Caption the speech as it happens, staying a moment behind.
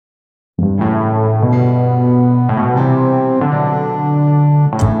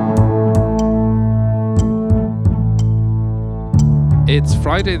It's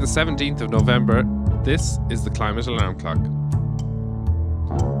Friday the 17th of November. This is the Climate Alarm Clock.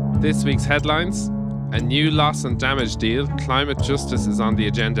 This week's headlines: a new loss and damage deal, climate justice is on the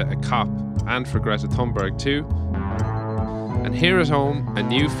agenda at COP and for Greta Thunberg too. And here at home, a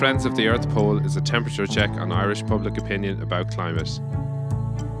new Friends of the Earth poll is a temperature check on Irish public opinion about climate.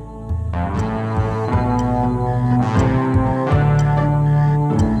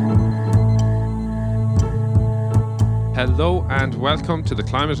 Hello and welcome to the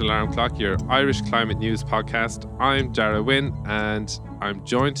Climate Alarm Clock, your Irish climate news podcast. I'm Dara Wynne and I'm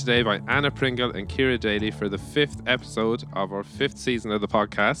joined today by Anna Pringle and Ciara Daly for the 5th episode of our 5th season of the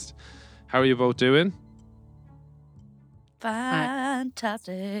podcast. How are you both doing?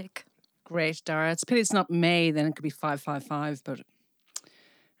 Fantastic. Great, Dara. It's a pity it's not May, then it could be 555, but...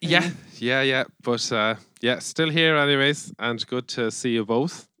 Yeah. But still here anyways, and good to see you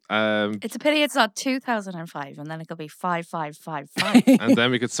both. It's a pity it's not 2005 and then it could be 5555. And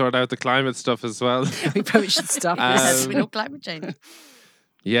then we could sort out the climate stuff as well. We probably should stop this. We know climate change.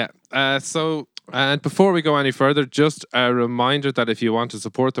 Yeah. And before we go any further, just a reminder that if you want to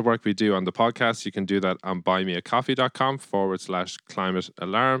support the work we do on the podcast, you can do that on buymeacoffee.com/climate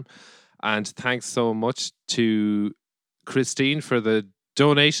alarm. And thanks so much to Christine for the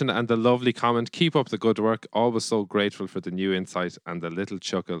donation and the lovely comment. Keep up the good work. Always so grateful for the new insight and the little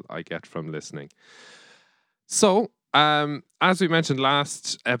chuckle I get from listening. So, as we mentioned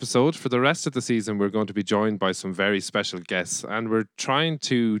last episode, for the rest of the season, we're going to be joined by some very special guests, and we're trying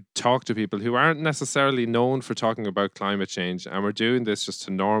to talk to people who aren't necessarily known for talking about climate change, and we're doing this just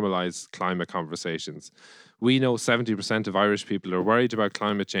to normalize climate conversations. We know 70% of Irish people are worried about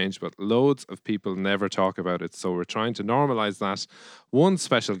climate change, but loads of people never talk about it. So we're trying to normalise that, one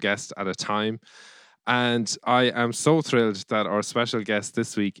special guest at a time. And I am so thrilled that our special guest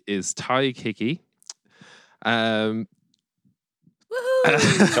this week is Tadhg Hickey. Sorry,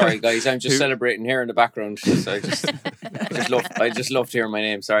 guys, I'm just celebrating here in the background. So I just love to hear my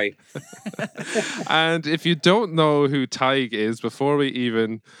name. Sorry. And if you don't know who Tadhg is, before we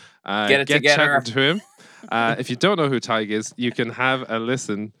even get chatting to him, if you don't know who Tadhg is, you can have a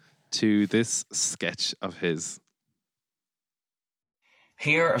listen to this sketch of his.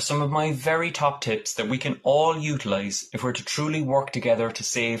 Here are some of my very top tips that we can all utilise if we're to truly work together to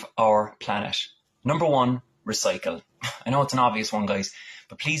save our planet. Number 1, recycle. I know it's an obvious one, guys,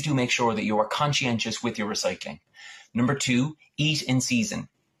 but please do make sure that you are conscientious with your recycling. Number 2, eat in season.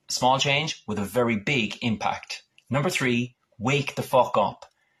 A small change with a very big impact. Number 3, wake the fuck up.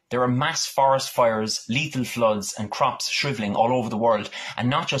 There are mass forest fires, lethal floods and crops shrivelling all over the world, and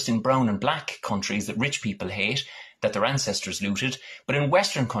not just in brown and black countries that rich people hate, that their ancestors looted, but in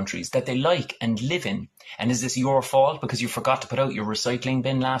Western countries that they like and live in. And is this your fault because you forgot to put out your recycling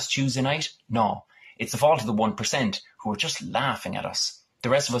bin last Tuesday night? No, it's the fault of the 1% who are just laughing at us. The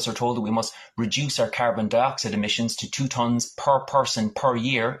rest of us are told that we must reduce our carbon dioxide emissions to 2 tonnes per person per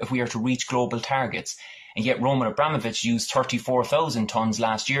year if we are to reach global targets. And yet Roman Abramovich used 34,000 tonnes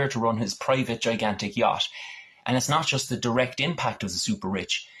last year to run his private gigantic yacht. And it's not just the direct impact of the super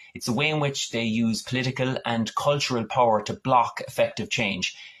rich. It's the way in which they use political and cultural power to block effective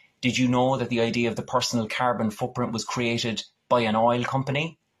change. Did you know that the idea of the personal carbon footprint was created by an oil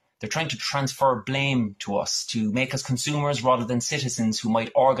company? They're trying to transfer blame to us, to make us consumers rather than citizens who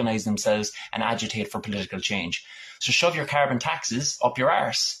might organise themselves and agitate for political change. So shove your carbon taxes up your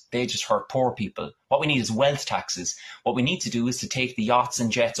arse. They just hurt poor people. What we need is wealth taxes. What we need to do is to take the yachts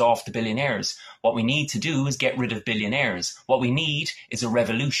and jets off the billionaires. What we need to do is get rid of billionaires. What we need is a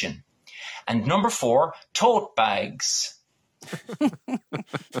revolution. And number 4, tote bags.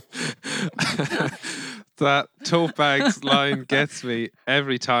 That tote bags line gets me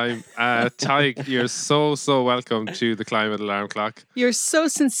every time. Tadhg, you're so welcome to the Climate Alarm Clock. You're so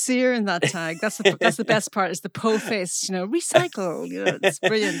sincere in that tag. That's the best part, is the po-face, recycle. It's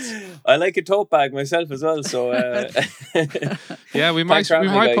brilliant. I like a tote bag myself as well, so... Yeah, we might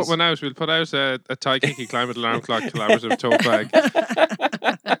put one out. We'll put out a Tadhg Hickey Climate Alarm Clock collaborative tote bag.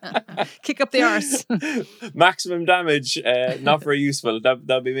 Kick up the arse. Maximum damage, not very useful.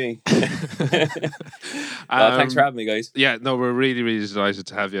 That'd be me. Thanks for having me, guys. Yeah, no, we're really delighted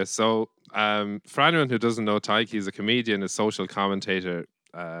to have you. So, for anyone who doesn't know Tadhg, he's a comedian, a social commentator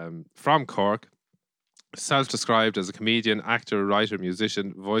from Cork. Self-described as a comedian, actor, writer,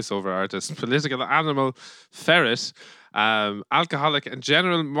 musician, voiceover artist, political animal, ferret, alcoholic and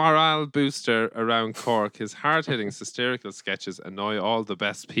general morale booster around Cork. His hard-hitting, satirical sketches annoy all the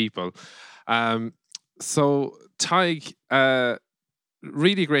best people. So, Tadhg,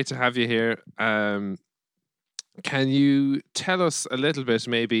 really great to have you here. Can you tell us a little bit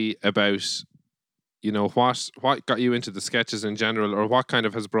maybe about what got you into the sketches in general, or what kind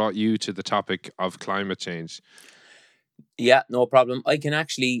of has brought you to the topic of climate change? Yeah, no problem. I can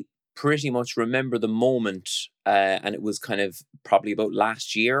actually pretty much remember the moment, and it was kind of probably about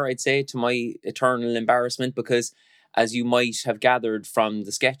last year, I'd say, to my eternal embarrassment, because as you might have gathered from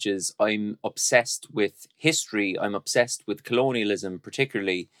the sketches, I'm obsessed with history. I'm obsessed with colonialism,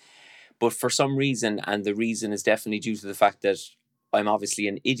 particularly. But for some reason, and the reason is definitely due to the fact that I'm obviously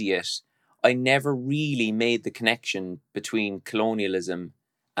an idiot, I never really made the connection between colonialism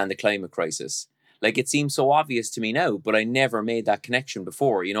and the climate crisis. Like, it seems so obvious to me now, but I never made that connection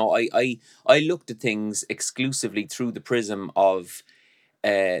before. I looked at things exclusively through the prism of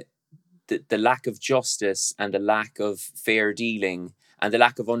uh, the lack of justice and the lack of fair dealing and the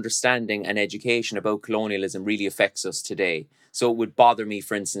lack of understanding and education about colonialism really affects us today. So it would bother me,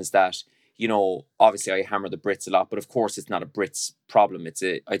 for instance, that, obviously I hammer the Brits a lot, but of course it's not a Brits problem.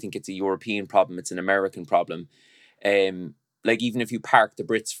 I think it's a European problem. It's an American problem. Like, even if you park the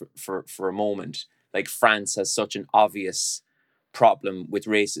Brits for a moment, like, France has such an obvious problem with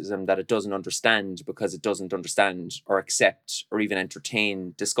racism that it doesn't understand, because it doesn't understand or accept or even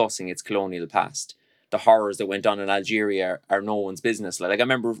entertain discussing its colonial past. The horrors that went on in Algeria are no one's business. Like, I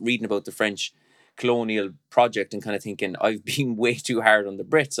remember reading about the French colonial project and kind of thinking, I've been way too hard on the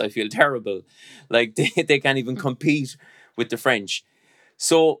Brits. I feel terrible. Like, they can't even compete with the French.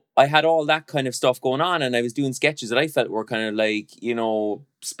 So I had all that kind of stuff going on, and I was doing sketches that I felt were kind of like,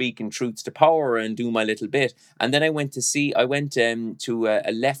 speaking truths to power and do my little bit. And then I went to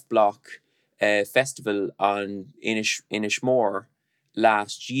a left block festival in Inishmore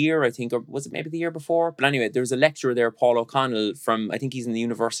last year, I think, or was it maybe the year before? But anyway, there was a lecturer there, Paul O'Connell, I think he's in the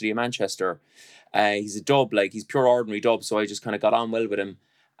University of Manchester. He's a dub, like, he's pure ordinary dub, so I just kind of got on well with him.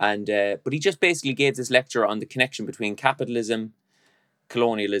 And but he just basically gave this lecture on the connection between capitalism,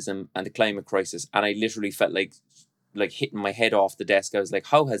 colonialism, and the climate crisis, and I literally felt like hitting my head off the desk. I was like,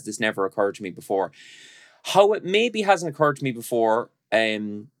 how has this never occurred to me before? How it maybe hasn't occurred to me before,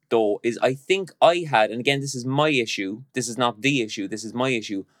 though, is I think I had, and again, this is my issue, this is not the issue, this is my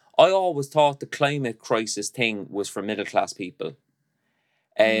issue, I always thought the climate crisis thing was for middle class people.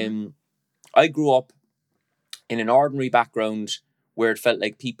 I grew up in an ordinary background where it felt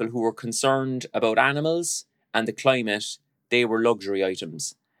like people who were concerned about animals and the climate, they were luxury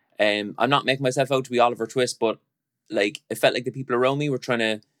items. I'm not making myself out to be Oliver Twist, but like, it felt like the people around me were trying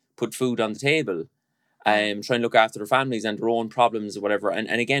to put food on the table, trying to look after their families and their own problems or whatever. And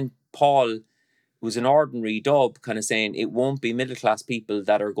again, Paul was an ordinary dub, kind of saying it won't be middle class people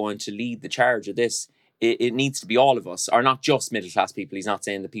that are going to lead the charge of this. It needs to be all of us, or not just middle class people. He's not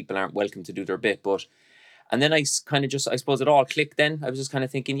saying that people aren't welcome to do their bit, but. And then I kind of I suppose it all clicked then. I was just kind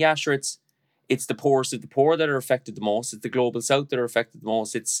of thinking, yeah, sure, it's the poorest of the poor that are affected the most. It's the global south that are affected the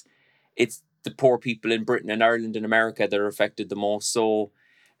most. It's the poor people in Britain and Ireland and America that are affected the most. So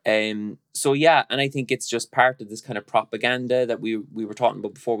yeah, and I think it's just part of this kind of propaganda that we were talking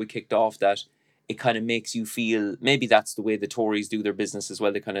about before we kicked off, that it kind of makes you feel, maybe that's the way the Tories do their business as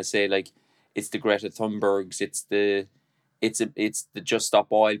well. They kind of say, like, it's the Greta Thunbergs, it's the Just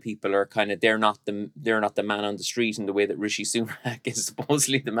Stop Oil people are kind of, they're not the man on the street in the way that Rishi Sunak is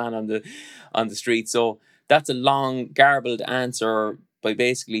supposedly the man on the street. So that's a long garbled answer by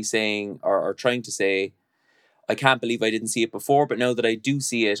basically saying, or trying to say, I can't believe I didn't see it before, but now that I do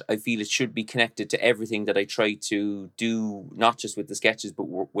see it, I feel it should be connected to everything that I try to do, not just with the sketches, but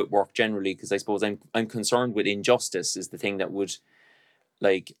with work generally, because I suppose I'm concerned with injustice is the thing that would,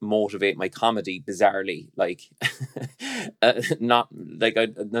 like, motivate my comedy, bizarrely. Like, not like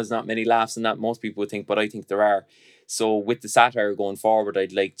there's not many laughs in that, most people would think, but I think there are. So with the satire going forward,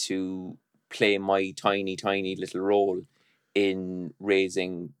 I'd like to play my tiny little role in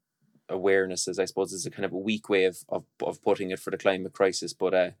raising awareness, as I suppose is a kind of a weak way of putting it, for the climate crisis.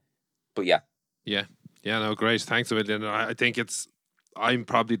 But yeah. No, great, thanks a million. I think I'm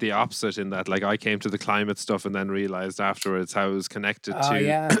probably the opposite in that, like, I came to the climate stuff and then realized afterwards how it was connected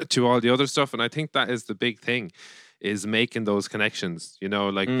to all the other stuff. And I think that is the big thing, is making those connections,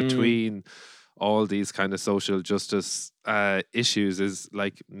 like between all these kind of social justice issues, is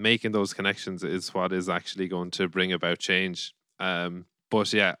like making those connections is what is actually going to bring about change.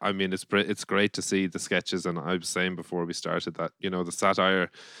 But yeah, I mean, it's great to see the sketches, and I was saying before we started that, the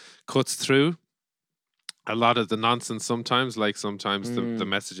satire cuts through a lot of the nonsense sometimes. Like, sometimes the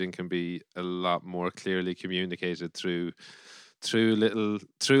messaging can be a lot more clearly communicated through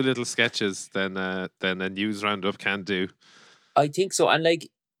little sketches than a news roundup can do. I think so. And like,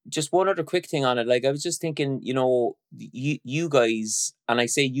 just one other quick thing on it. Like, I was just thinking, you guys, and I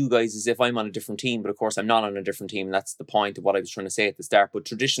say you guys as if I'm on a different team, but of course I'm not on a different team. That's the point of what I was trying to say at the start. But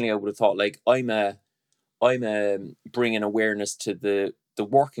traditionally, I would have thought, like, I'm a I'm bringing awareness to the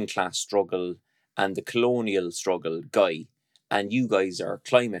working class struggle and the colonial struggle guy, and you guys are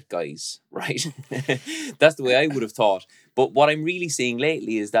climate guys, right? That's the way I would have thought. But what I'm really seeing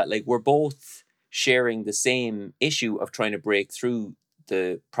lately is that like we're both sharing the same issue of trying to break through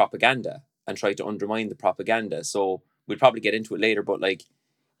the propaganda and try to undermine the propaganda. So we'll probably get into it later, but like,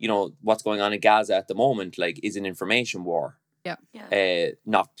 you know, what's going on in Gaza at the moment, like, is an information war.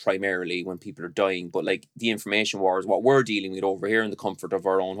 Not primarily when people are dying, but like the information war is what we're dealing with over here in the comfort of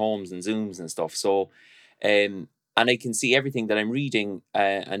our own homes and Zooms and stuff. So, and I can see everything that I'm reading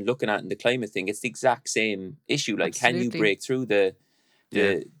and looking at in the climate thing. It's the exact same issue. Like, can you break through the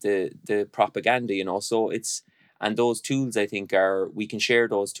propaganda? You know, so it's, and those tools I think we can share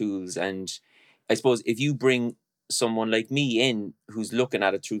those tools. And I suppose if you bring someone like me in who's looking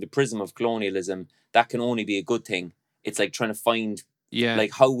at it through the prism of colonialism, that can only be a good thing. It's like trying to find,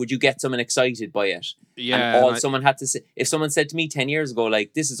 like, how would you get someone excited by it? And someone had to say, if someone said to me 10 years ago,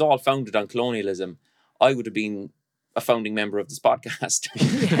 like, this is all founded on colonialism, I would have been a founding member of this podcast.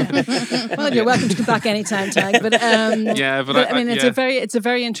 Well, you're welcome to come back anytime, Tadhg. But I mean, it's a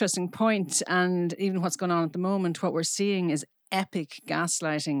very interesting point, and even what's going on at the moment, what we're seeing is epic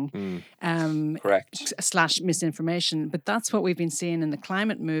gaslighting, correct, / misinformation. But that's what we've been seeing in the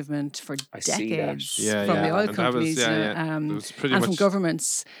climate movement for decades from the oil companies and from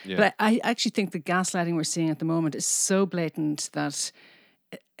governments. But I actually think the gaslighting we're seeing at the moment is so blatant that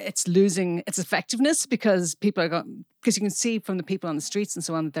it's losing its effectiveness because people are because you can see from the people on the streets and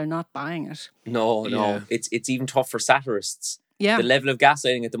so on that they're not buying it. No, it's even tough for satirists. The level of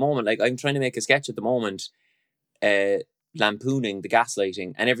gaslighting at the moment, like, I'm trying to make a sketch at the moment, lampooning the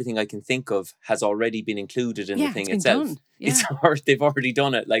gaslighting, and everything I can think of has already been included in the thing itself. They've already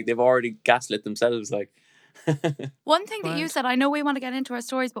done it. Like, they've already gaslit themselves. Like, one thing that you said, I know we want to get into our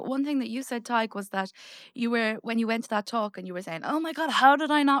stories, but one thing that you said, Tadhg, was that when you went to that talk and you were saying, oh my God, how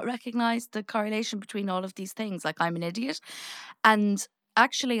did I not recognize the correlation between all of these things? Like, I'm an idiot. And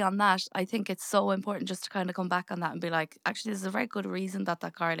actually on that, I think it's so important just to kind of come back on that and be like, actually, there's a very good reason that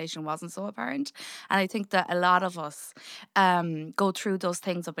correlation wasn't so apparent. And I think that a lot of us go through those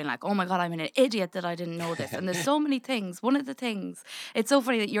things of being like, oh my God, I'm an idiot that I didn't know this. And there's so many things. One of the things, it's so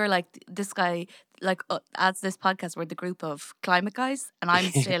funny that you're like this guy, like, as this podcast, we're the group of climate guys, and I'm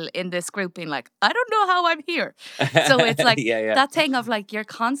still in this group being like, I don't know how I'm here. So it's like that thing of like, you're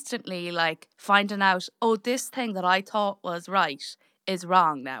constantly like finding out, oh, this thing that I thought was right is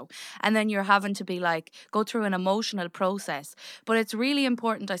wrong now. And then you're having to be like, go through an emotional process. But it's really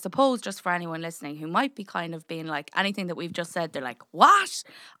important, I suppose, just for anyone listening who might be kind of being like, anything that we've just said, they're like, what?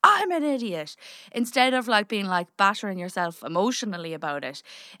 I'm an idiot. Instead of like being like battering yourself emotionally about it,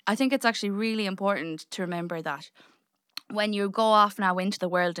 I think it's actually really important to remember that when you go off now into the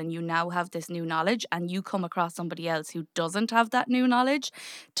world and you now have this new knowledge and you come across somebody else who doesn't have that new knowledge,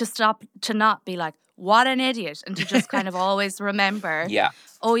 to not be like, what an idiot, and to just kind of always remember,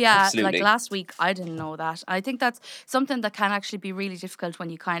 absolutely. like last week I didn't know that. I think that's something that can actually be really difficult when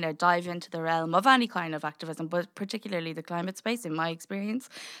you kind of dive into the realm of any kind of activism, but particularly the climate space. In my experience,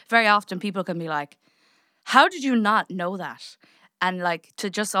 very often people can be like, how did you not know that? And like,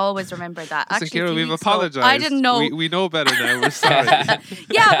 to just always remember that. Actually, Kira, we've apologized. I didn't know. We know better now. We're sorry. But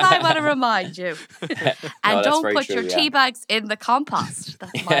I want to remind you. And don't put your tea bags in the compost.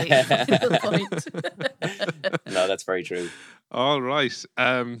 That's my final point. No, that's very true. All right.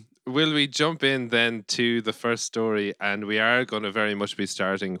 Will we jump in then to the first story? And we are going to very much be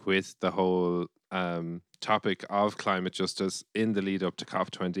starting with the whole topic of climate justice in the lead up to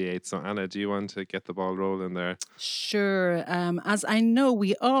COP28. So Anna, do you want to get the ball rolling there? Sure. As I know,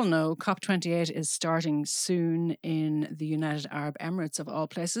 we all know, COP28 is starting soon in the United Arab Emirates, of all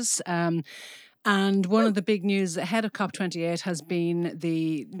places. And one of the big news ahead of COP28 has been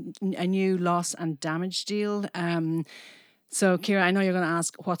a new loss and damage deal. So, Kira, I know you're going to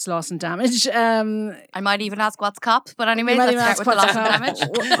ask what's loss and damage. I might even ask what's COP, but anyway, let's start with the loss and damage.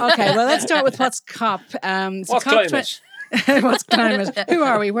 Okay, well, let's start with what's COP. What's climate? What's climate? Who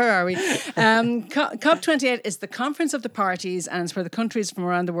are we? Where are we? COP28 is the conference of the parties, and it's where the countries from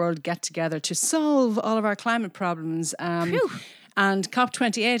around the world get together to solve all of our climate problems. And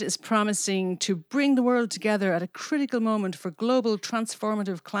COP28 is promising to bring the world together at a critical moment for global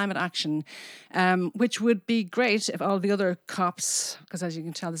transformative climate action, which would be great if all the other COPs, because as you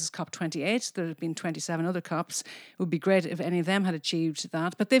can tell, this is COP28, there have been 27 other COPs, it would be great if any of them had achieved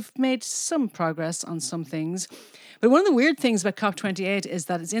that. But they've made some progress on some things. But one of the weird things about COP28 is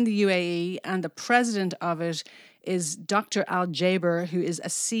that it's in the UAE, and the president of it is Dr. Al Jaber, who is a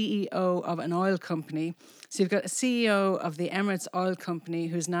CEO of an oil company. So you've got a CEO of the Emirates Oil Company,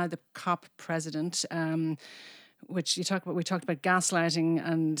 who's now the COP president, which we talked about gaslighting,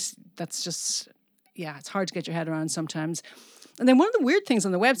 and that's just, it's hard to get your head around sometimes. And then one of the weird things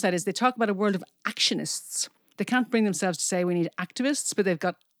on the website is they talk about a world of actionists. They can't bring themselves to say we need activists,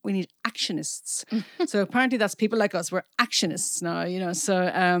 but we need actionists. So apparently that's people like us. We're actionists now,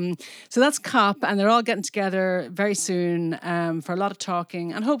 So that's COP, and they're all getting together very soon for a lot of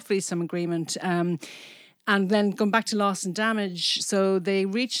talking and hopefully some agreement. And then going back to loss and damage, so they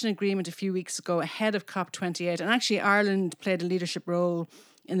reached an agreement a few weeks ago ahead of COP28, and actually Ireland played a leadership role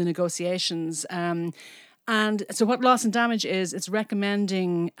in the negotiations. And so what loss and damage is, it's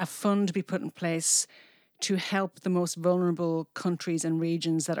recommending a fund be put in place to help the most vulnerable countries and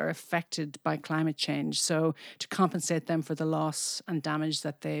regions that are affected by climate change. So to compensate them for the loss and damage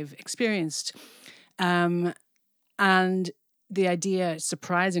that they've experienced. And the idea,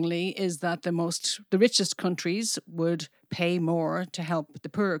 surprisingly, is that the richest countries would pay more to help the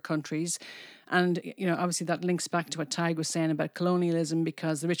poorer countries. And, obviously that links back to what Tadhg was saying about colonialism,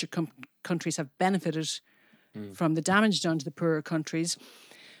 because the richer countries have benefited from the damage done to the poorer countries.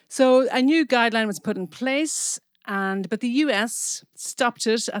 So a new guideline was put in place, but the US stopped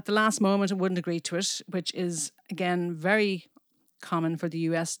it at the last moment and wouldn't agree to it, which is, again, very common for the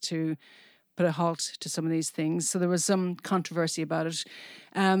US to put a halt to some of these things. So there was some controversy about it.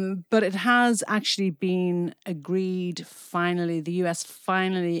 But it has actually been agreed finally. The US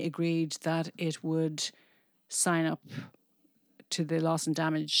finally agreed that it would sign up to the loss and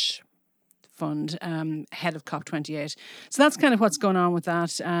damage fund ahead of COP28. So that's kind of what's going on with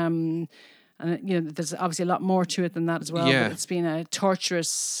that. And there's obviously a lot more to it than that as well. Yeah. But it's been a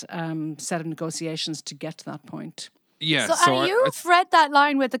torturous set of negotiations to get to that point. Yeah. So you've read that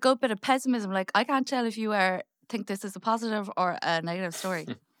line with a good bit of pessimism. Like, I can't tell if you think this is a positive or a negative story.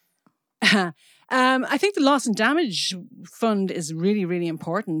 I think the loss and damage fund is really, really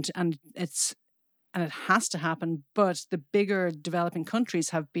important, and it has to happen. But the bigger developing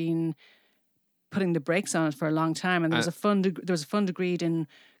countries have been putting the brakes on it for a long time, and there was a fund agreed in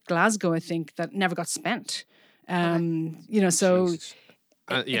Glasgow, I think, that never got spent. So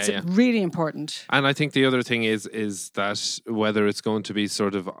it's really important. And I think the other thing is that whether it's going to be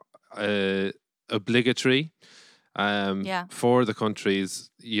sort of obligatory for the countries,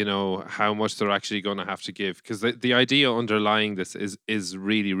 how much they're actually going to have to give, because the idea underlying this is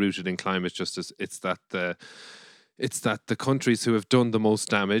really rooted in climate justice. It's that the countries who have done the most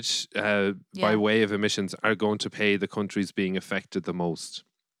damage by way of emissions are going to pay the countries being affected the most.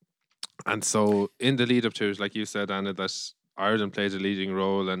 And so in the lead up to it, like you said, Anna, that Ireland played a leading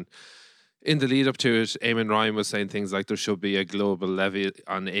role, and in the lead up to it, Eamon Ryan was saying things like there should be a global levy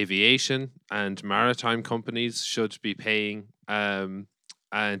on aviation, and maritime companies should be paying. And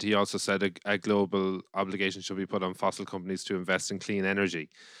he also said a global obligation should be put on fossil companies to invest in clean energy.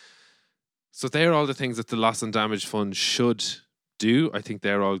 So they're all the things that the loss and damage fund should do. I think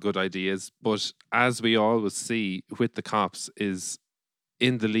they're all good ideas. But as we always see with the COPs, is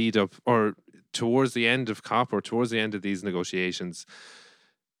in the lead up or towards the end of COP or towards the end of these negotiations,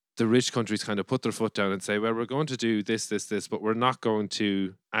 the rich countries kind of put their foot down and say, well, we're going to do this, but we're not going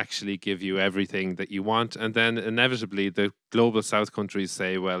to actually give you everything that you want. And then inevitably the global south countries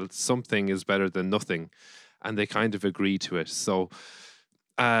say, well, something is better than nothing. And they kind of agree to it. So,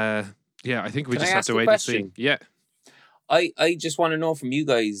 I think we just have to wait and see. Yeah. I just want to know from you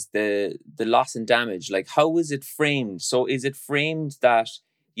guys the loss and damage. Like, how is it framed? So is it framed that,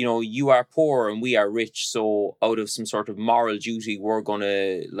 you are poor and we are rich, so out of some sort of moral duty, we're going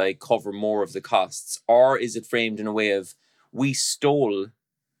to cover more of the costs? Or is it framed in a way of, we stole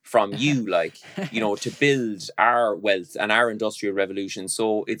from you, to build our wealth and our industrial revolution,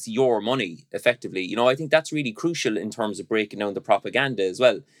 so it's your money, effectively? I think that's really crucial in terms of breaking down the propaganda as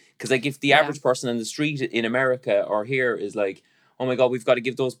well. Because if the average person on the street in America or here is like, oh my God, we've got to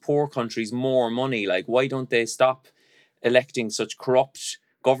give those poor countries more money. Like, why don't they stop electing such corrupt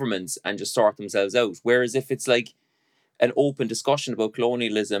governments and just sort themselves out? Whereas if it's like an open discussion about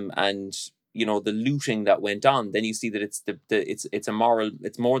colonialism and, the looting that went on, then you see that it's a moral,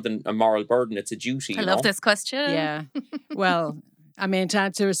 it's more than a moral burden, it's a duty. I love this question. Yeah. Well, I mean,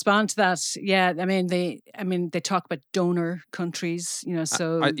 to respond to that, they talk about donor countries,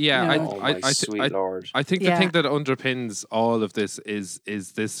 so. Sweet Lord. I think the thing that underpins all of this is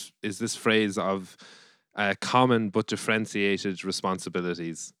this phrase of common but differentiated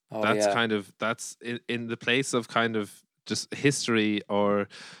responsibilities. That's in the place of kind of just history or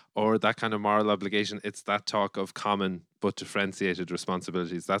that kind of moral obligation. It's that talk of common but differentiated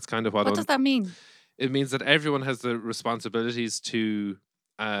responsibilities. That's kind of what does that mean? it means that everyone has the responsibilities to.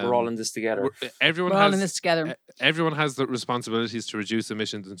 We're all in this together. Everyone We're has all in this together. Everyone has the responsibilities to reduce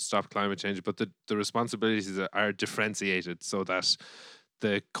emissions and stop climate change, but the responsibilities are differentiated so that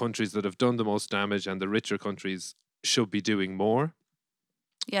the countries that have done the most damage and the richer countries should be doing more.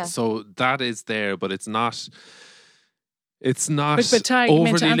 Yeah. So that is there, but it's not. It's not But Tadhg,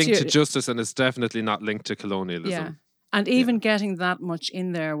 overly linked to justice, and it's definitely not linked to colonialism. Yeah. And even getting that much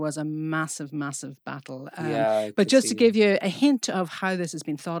in there was a massive, massive battle. But just to give you a hint of how this has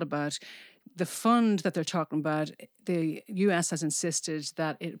been thought about, the fund that they're talking about, the US has insisted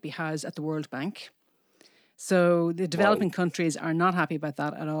that it be housed at the World Bank. So the developing countries are not happy about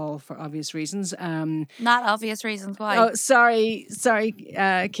that at all for obvious reasons. Not obvious reasons why. Oh, sorry,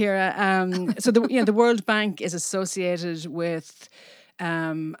 Ciara. So the World Bank is associated with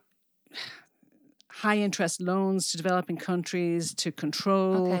high interest loans to developing countries to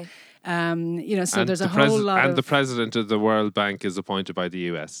control. Okay. So And there's a whole lot and of... the president of the World Bank is appointed by the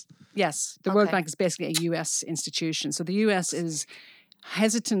US. Yes, the World Bank is basically a US institution. So the US is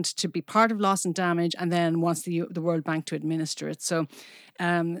hesitant to be part of loss and damage, and then wants the World Bank to administer it. So,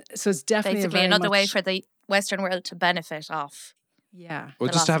 it's definitely Basically another way for the Western world to benefit off. Yeah. Or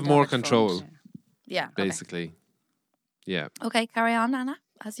The just to loss have and more damage control, fund. Yeah. basically. Yeah. Okay, carry on, Anna,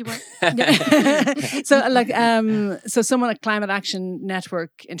 as you were. So someone at Climate Action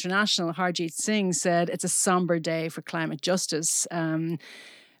Network International, Harjeet Singh, said it's a somber day for climate justice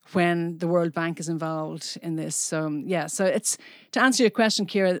when the World Bank is involved in this. So it's, to answer your question,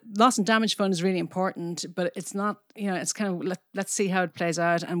 Ciara, loss and damage fund is really important, but it's not, it's kind of, let's see how it plays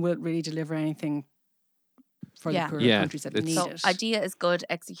out, and will it really deliver anything for the poorer countries that need it. Idea is good,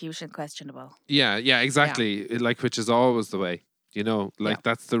 execution questionable. Yeah, exactly. Which is always the way.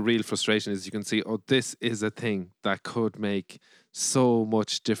 That's the real frustration, is you can see, this is a thing that could make so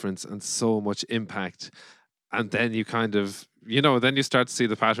much difference and so much impact. And then you kind of, then you start to see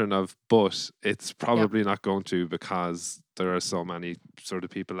the pattern of, but it's probably not going to, because there are so many sort of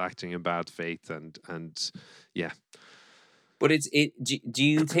people acting in bad faith and yeah. But do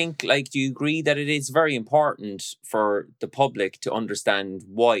you think, do you agree that it is very important for the public to understand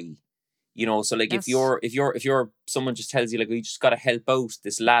why? So Yes. if you're someone just tells you, you just got to help out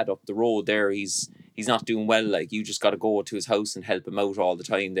this lad up the road there, he's not doing well, you just got to go to his house and help him out all the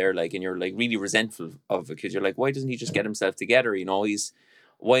time there, and you're really resentful of it, because you're why doesn't he just get himself together?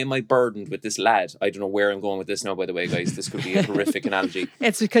 Why am I burdened with this lad? I don't know where I'm going with this now, by the way, guys. This could be a horrific analogy.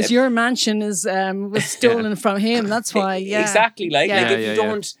 It's because your mansion was stolen from him. That's why. Yeah. Exactly. If you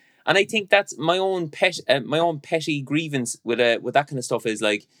don't, and I think that's my own petty grievance with that kind of stuff is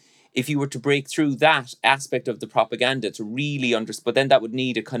if you were to break through that aspect of the propaganda to really understand, but then that would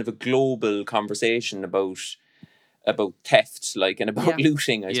need a kind of a global conversation about theft, and about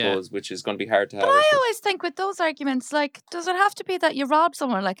looting, I suppose, which is going to be hard to have. But I always think with those arguments, does it have to be that you rob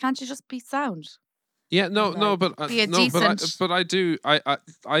someone? Can't you just be sound? Yeah, but I do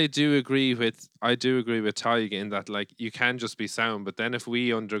agree with Tadhg in that you can just be sound, but then if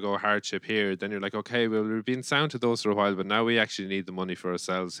we undergo hardship here, then you're okay, well, we've been sound to those for a while, but now we actually need the money for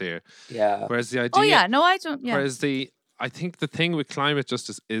ourselves here. Yeah. Whereas the idea, I don't. Yeah. Whereas I think the thing with climate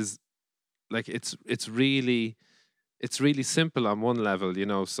justice is it's really simple on one level,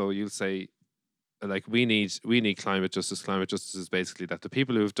 So you'll say, we need climate justice. Climate justice is basically that the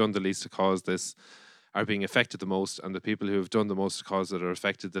people who have done the least to cause this are being affected the most, and the people who have done the most to cause it are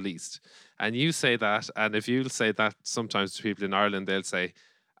affected the least. And you say that, and if you say that sometimes to people in Ireland, they'll say,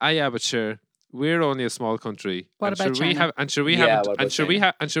 yeah, but sure, we're only a small country. What about China? We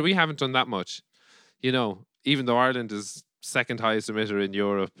haven't done that much. Even though Ireland is second highest emitter in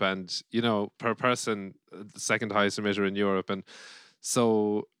Europe, and per person the second highest emitter in Europe, and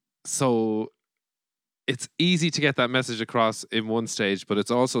so it's easy to get that message across in one stage, but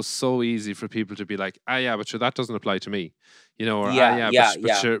it's also so easy for people to be yeah, but sure, that doesn't apply to me,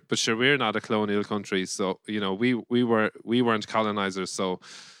 but sure, we're not a colonial country, so we weren't colonizers, so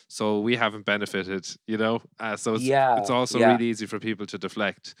we haven't benefited, so it's also really easy for people to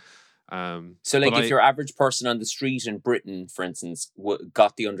deflect. So if your average person on the street in Britain, for instance,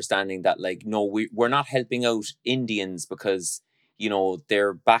 got the understanding that no, we're not helping out Indians because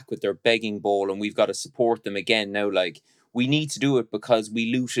they're back with their begging bowl and we've got to support them again now, we need to do it because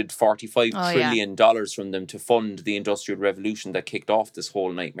we looted $45 trillion from them to fund the Industrial Revolution that kicked off this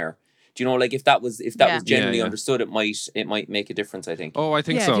whole nightmare. Do you know, if that was generally understood, it might make a difference, I think. Oh, I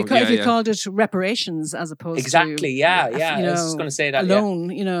think so. If you called it reparations as opposed to I was just going to say that.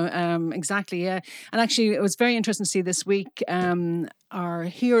 Alone, exactly, yeah. And actually, it was very interesting to see this week. Our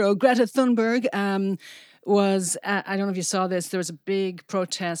hero Greta Thunberg was. I don't know if you saw this. There was a big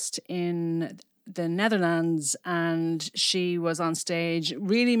protest in the Netherlands, and she was on stage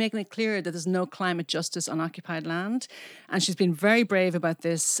really making it clear that there's no climate justice on occupied land. And she's been very brave about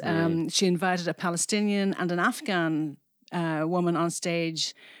this. She invited a Palestinian and an Afghan woman on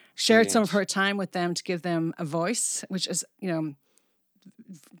stage, shared some of her time with them to give them a voice, which is,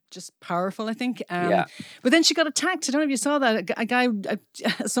 just powerful, I think. But then she got attacked. I don't know if you saw that. A guy,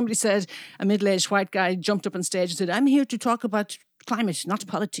 somebody said, a middle-aged white guy jumped up on stage and said, "I'm here to talk about climate, not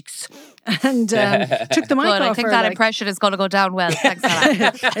politics," and took the mic off I think that impression is going to go down well. Thanks,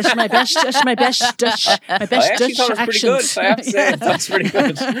 it's my best Dutch accent. I have to say, that's pretty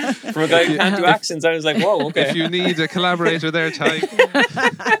good. From a guy who can't do accents, I was like, whoa, okay. If you need a collaborator there, Tadhg.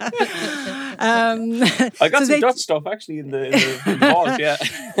 I got some Dutch stuff actually in the vault, yeah.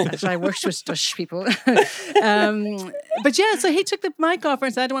 I worked with Dutch people. But yeah, so he took the mic off her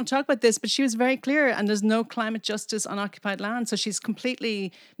and said, "I don't want to talk about this," but she was very clear, and there's no climate justice on occupied land. So she's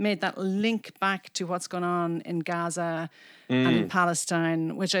completely made that link back to what's going on in Gaza and in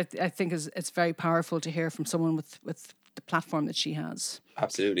Palestine, which I think it's very powerful to hear from someone with the platform that she has.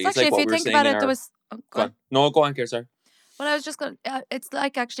 Absolutely. It's like if you think about it, there was... Go on. No, go on, Claire, sorry. Well, I was just going... it's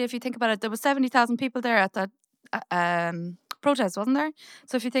like, actually, if you think about it, there was 70,000 people there at that protest, wasn't there?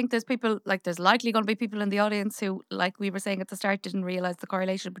 So if you think there's people, like there's likely going to be people in the audience who, like we were saying at the start, didn't realise the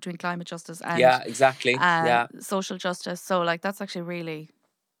correlation between climate justice and social justice. So like that's actually really,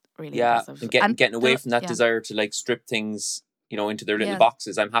 really impressive. And getting away from that desire to like strip things, into their little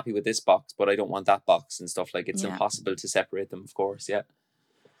boxes. I'm happy with this box, but I don't want that box and stuff. Like it's impossible to separate them, of course. Yeah.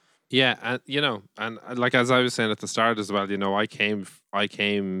 Yeah, and and like as I was saying at the start as well, I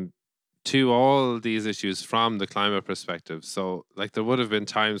came to all these issues from the climate perspective. So like there would have been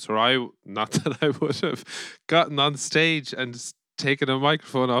times where not that I would have gotten on stage and taken a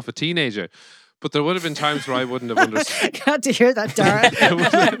microphone off a teenager, but there would have been times where I wouldn't have understood. Glad to hear that, Dara.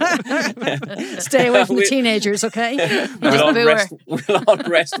 Stay away from the teenagers, okay? We'll all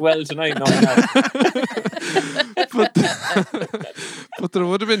rest well tonight. No. But there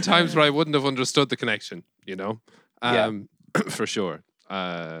would have been times where I wouldn't have understood the connection, for sure.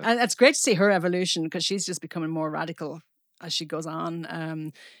 And it's great to see her evolution, because she's just becoming more radical as she goes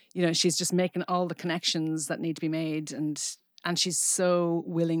on. She's just making all the connections that need to be made, and she's so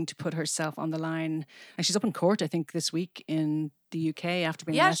willing to put herself on the line. And she's up in court, I think, this week in the UK after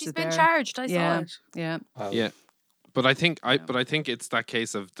being arrested. She's been charged. I saw it. Yeah. Yeah. But I think it's that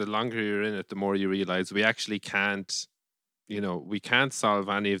case of the longer you're in it, the more you realise we actually can't, we can't solve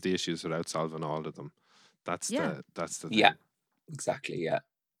any of the issues without solving all of them. That's the thing. Yeah. Exactly, yeah.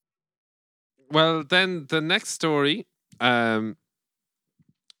 Well, then the next story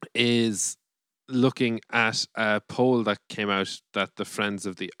is looking at a poll that came out that the Friends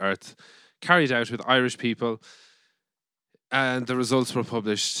of the Earth carried out with Irish people, and the results were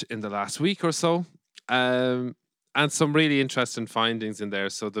published in the last week or so, and some really interesting findings in there.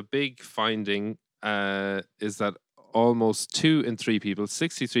 So the big finding is that almost 2 in 3 people,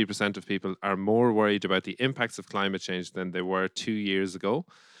 63% of people, are more worried about the impacts of climate change than they were 2 years ago.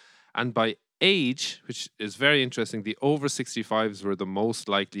 And by age, which is very interesting, the over 65s were the most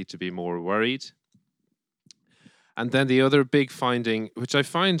likely to be more worried. And then the other big finding, which I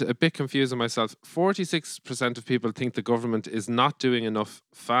find a bit confusing myself, 46% of people think the government is not doing enough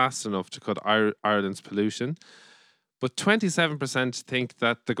fast enough to cut Ireland's pollution. But 27% think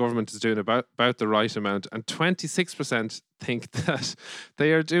that the government is doing about the right amount, and 26% think that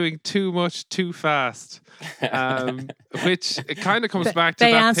they are doing too much too fast. Which it kind of comes back to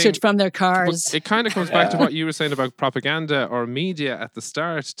they that answered thing, from their cars. It kind of comes back to what you were saying about propaganda or media at the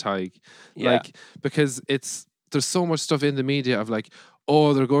start, Tadhg. Like, because there's so much stuff in the media of like,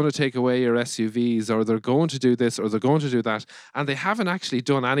 oh, they're going to take away your SUVs, or they're going to do this, or they're going to do that, and they haven't actually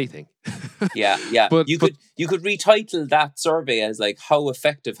done anything. Yeah. But you could retitle that survey as like, how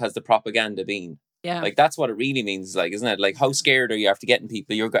effective has the propaganda been? Yeah, like that's what it really means, like, isn't it? Like, how scared are you after getting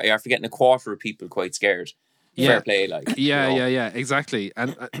people? You're after getting a quarter of people quite scared. Fair play, like. Yeah, exactly.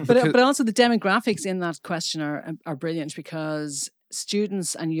 And but also the demographics in that question are brilliant, because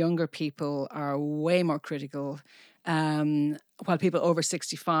students and younger people are way more critical. While people over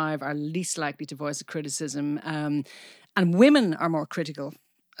 65 are least likely to voice a criticism, and women are more critical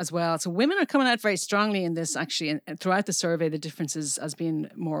as well. So women are coming out very strongly in this, actually, and throughout the survey, the differences as being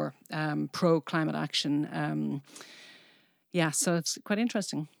more pro climate action. So it's quite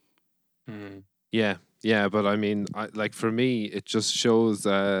interesting. Yeah, but I mean, for me, it just shows,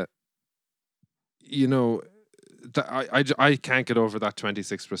 that I can't get over that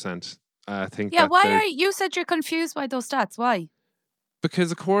 26%. I think. Yeah, you said you're confused by those stats? Why?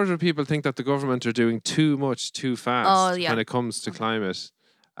 Because a quarter of people think that the government are doing too much too fast when it comes to climate.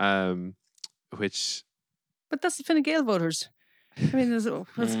 which. But that's the Fine Gael voters. I mean, there's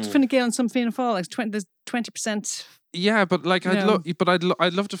Fine Gael and some Fianna Fáil. Like there's 20%. Yeah, but like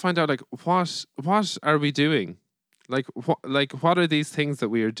I'd love to find out like what are we doing? Like what are these things that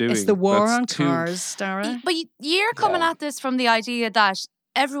we are doing? It's the war that's on too- cars, Dara. But you're coming at this from the idea that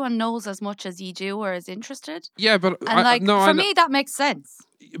everyone knows as much as you do or is interested. Yeah, but And for me, that makes sense.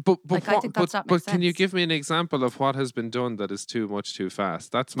 But Like, I think that makes can you sense. give me an example of what has been done that is too much too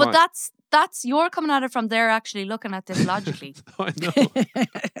fast? That's You're coming at it from there actually looking at this logically. I know.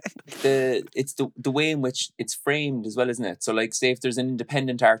 It's the way in which it's framed as well, isn't it? So like, say if there's an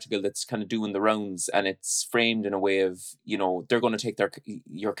independent article that's kind of doing the rounds and it's framed in a way of, you know, they're going to take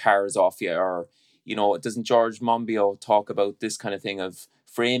your cars off you, or, you know, doesn't George Monbiot talk about this kind of thing of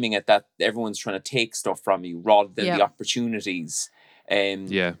framing it that everyone's trying to take stuff from you rather than the opportunities.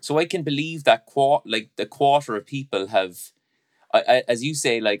 So I can believe that the quarter of people have, as you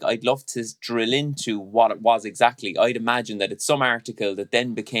say, like, I'd love to drill into what it was exactly. I'd imagine that it's some article that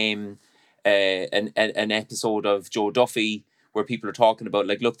then became an episode of Joe Duffy where people are talking about,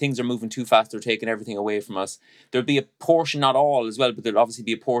 like, look, things are moving too fast, they're taking everything away from us. There'll be a portion, not all as well, but there'll obviously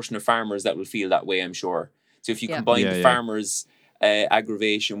be a portion of farmers that will feel that way, I'm sure. So if you combine the farmers'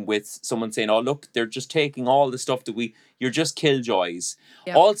 aggravation with someone saying, oh, look, they're just taking all the stuff that you're just killjoys.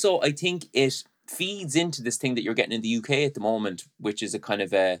 Yep. Also, I think it feeds into this thing that you're getting in the UK at the moment, which is a kind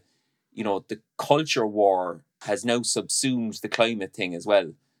of the culture war has now subsumed the climate thing as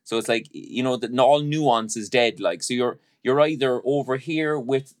well. So it's like, you know, that all nuance is dead. Like, so you're either over here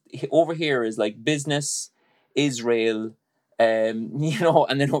is like business, Israel, you know,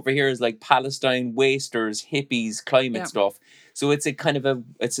 and then over here is like Palestine, wasters, hippies, climate stuff. So it's a kind of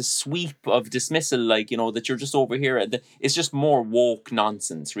it's a sweep of dismissal, like, you know, that you're just over here. It's just more woke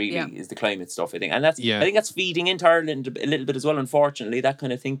nonsense, really, is the climate stuff, I think. And I think that's feeding into Ireland a little bit as well, unfortunately, that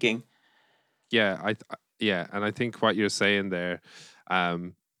kind of thinking. Yeah, and I think what you're saying there,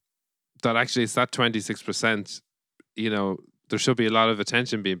 that actually it's that 26%, you know, there should be a lot of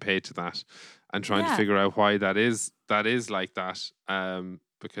attention being paid to that and trying to figure out why that is like that.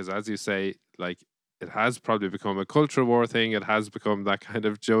 Because as you say, like, it has probably become a culture war thing. It has become that kind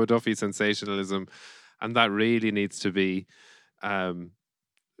of Joe Duffy sensationalism, and that really needs to be dealt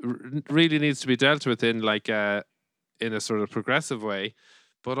with in like in a sort of progressive way,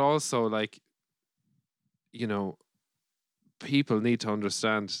 but also, like, you know, people need to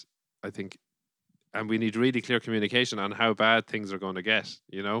understand, I think, and we need really clear communication on how bad things are going to get,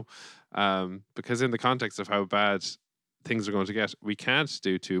 you know, because in the context of how bad things are going to get, we can't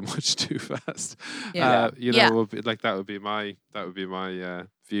do too much too fast. You know, that would be my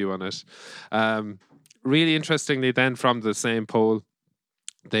view on it. Really interestingly, then, from the same poll,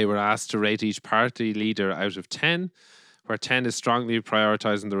 they were asked to rate each party leader out of 10, where 10 is strongly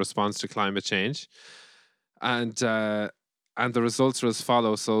prioritizing the response to climate change. And the results are as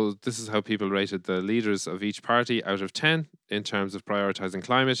follows. So this is how people rated the leaders of each party out of 10 in terms of prioritising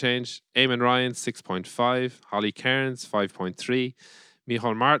climate change. Eamon Ryan, 6.5. Holly Cairns, 5.3.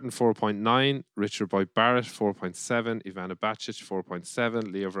 Micheál Martin, 4.9. Richard Boyd Barrett, 4.7. Ivana Bacik,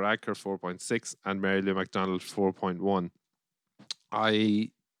 4.7. Leo Varadkar, 4.6. And Mary Lou McDonald, 4.1.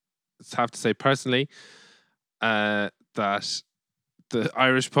 I have to say personally that the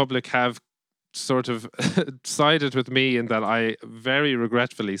Irish public have sort of sided with me in that I very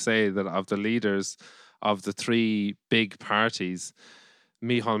regretfully say that of the leaders of the three big parties,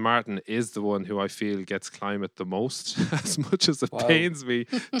 Micheál Martin is the one who I feel gets climate the most, as much as it pains me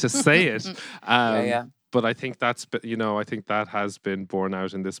to say it. But I think I think that has been borne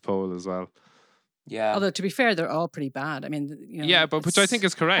out in this poll as well. Yeah. Although, to be fair, they're all pretty bad. I mean, you know, yeah, but which I think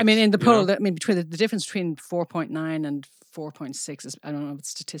is correct. I mean, in the poll, between the difference between 4.9 and 4.6 is, I don't know if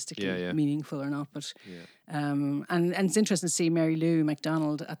it's statistically meaningful or not, but and it's interesting to see Mary Lou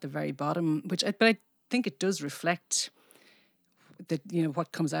McDonald at the very bottom, but I think it does reflect that, you know,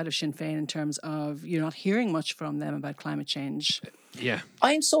 what comes out of Sinn Féin in terms of you're not hearing much from them about climate change. Yeah,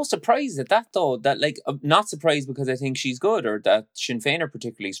 I'm so surprised at that, though. That, like, I'm not surprised because I think she's good or that Sinn Féin are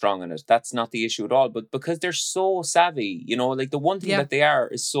particularly strong in it. That's not the issue at all. But because they're so savvy, you know, like, the one thing that they are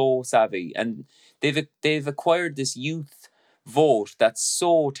is so savvy, and they've acquired this youth vote that's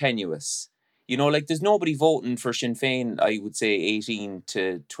so tenuous. You know, like, there's nobody voting for Sinn Féin, I would say 18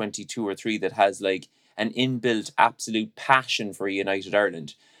 to 22 or 3 that has, like, an inbuilt absolute passion for a united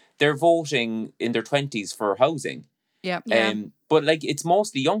Ireland. They're voting in their 20s for housing. Yeah. But, like, it's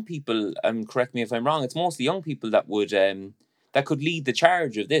mostly young people, correct me if I'm wrong, it's mostly young people that would that could lead the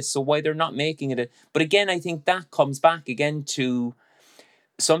charge of this. So why they're not making it but again, I think that comes back again to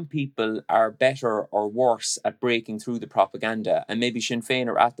some people are better or worse at breaking through the propaganda, and maybe Sinn Féin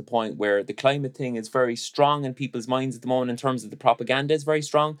are at the point where the climate thing is very strong in people's minds at the moment in terms of the propaganda is very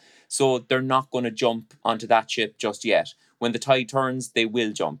strong, so they're not going to jump onto that ship just yet. When the tide turns, they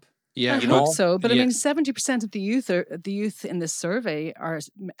will jump. Yeah, I you hope know? so. But I Yeah. mean, 70% of the youth in this survey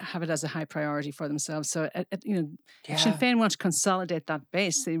have it as a high priority for themselves. So if Sinn Féin want to consolidate that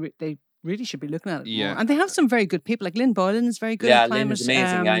base, they really should be looking at it Yeah. more. And they have some very good people, like Lynn Boylan is very good Yeah, at climate. Lynn is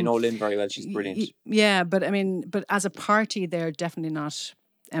amazing. I know Lynn very well. She's brilliant. Yeah, but I mean, but as a party, they're definitely not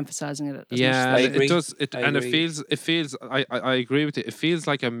emphasizing it as Yeah, much. I and agree. it does. I And it agree. feels. I agree with you. It feels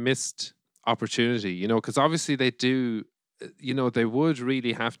like a missed opportunity, because obviously they do. They would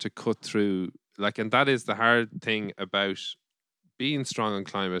really have to cut through. And that is the hard thing about being strong on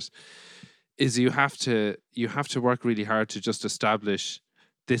climate, is you have to work really hard to just establish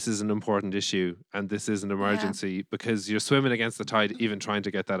this is an important issue and this is an emergency, because you're swimming against the tide even trying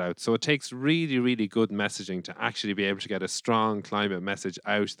to get that out. So it takes really, really good messaging to actually be able to get a strong climate message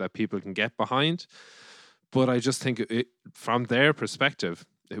out that people can get behind. But I just think from their perspective,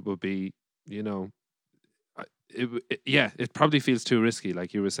 it will be, it probably feels too risky,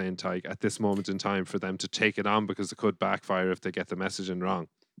 like you were saying, Tadhg, at this moment in time for them to take it on, because it could backfire if they get the messaging wrong.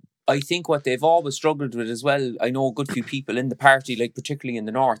 I think what they've always struggled with as well, I know a good few people in the party, like particularly in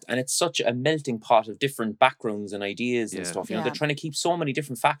the north, and it's such a melting pot of different backgrounds and ideas and stuff. They're trying to keep so many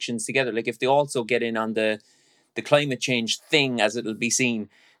different factions together. Like if they also get in on the climate change thing, as it'll be seen,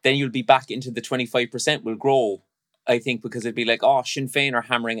 then you'll be back into the 25% will grow, I think, because it'd be like, oh, Sinn Féin are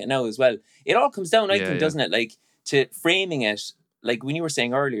hammering it now as well. It all comes down, I think, doesn't it? Like to framing it, like when you were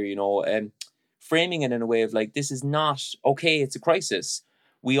saying earlier, framing it in a way of like, this is not okay, it's a crisis.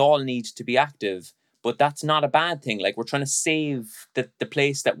 We all need to be active, but that's not a bad thing. Like we're trying to save the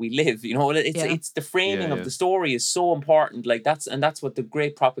place that we live. It's the framing of the story is so important. Like that's what the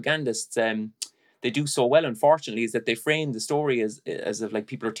great propagandists they do so well, unfortunately, is that they frame the story as if like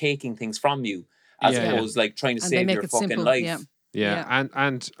people are taking things from you, as opposed like trying to save your fucking simple. life.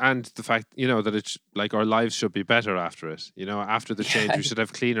 And the fact that it's like our lives should be better after it. After the change, we should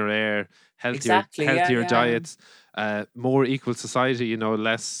have cleaner air, healthier diets, more equal society.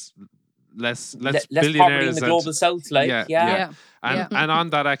 Less less billionaires poverty in the global south. And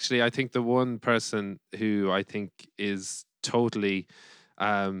on that, actually, I think the one person who I think is totally,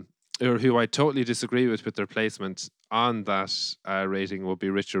 or who I totally disagree with their placement on that rating will be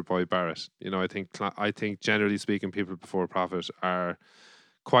Richard Boyd Barrett. I think generally speaking, people before profit are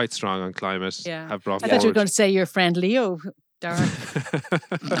quite strong on climate. Have brought I forward. thought you were going to say your friend Leo, Darren.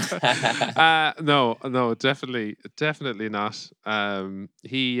 No, definitely not. I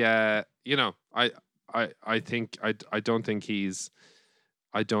don't think he's.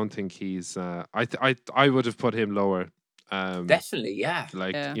 I would have put him lower. Definitely, yeah.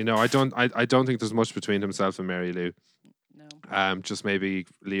 I don't think there's much between himself and Mary Lou. No. Just maybe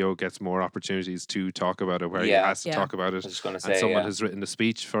Leo gets more opportunities to talk about it where he has to talk about it. I was just gonna say, and someone has written a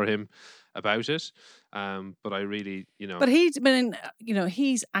speech for him about it. But I really, But he's been,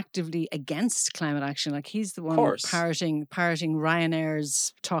 he's actively against climate action. Like he's the one parroting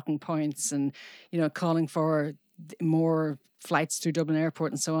Ryanair's talking points and, calling for more flights through Dublin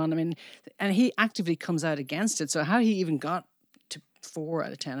Airport and so on. I mean, and he actively comes out against it. So how he even got to 4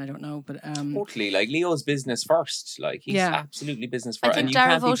 out of 10, I don't know. But totally, like Leo's business first. Like he's absolutely business first. I think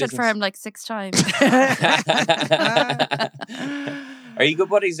Dara voted for him like 6 times. Are you good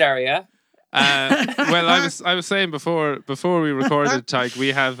buddies, Daria? Well, I was saying before we recorded, Tadhg, we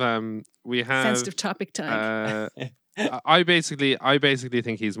have sensitive topic time. I basically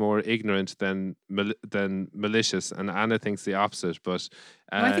think he's more ignorant than malicious, and Anna thinks the opposite. But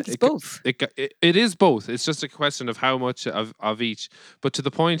I think it's both. It is both. It's just a question of how much of each. But to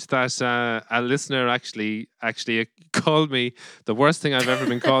the point that a listener actually called me the worst thing I've ever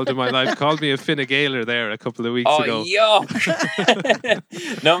been called in my life. Called me a Fine Gaeler there a couple of weeks ago. Oh, yo!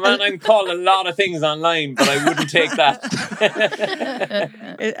 No, man, I'm called a lot of things online, but I wouldn't take that.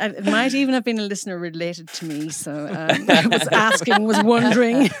 It might even have been a listener related to me, so was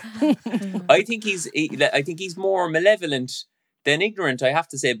wondering. I think he's more malevolent than ignorant, I have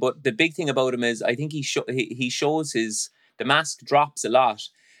to say. But the big thing about him is I think he shows the mask drops a lot,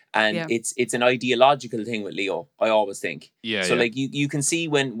 and it's an ideological thing with Leo, I always think. Like you can see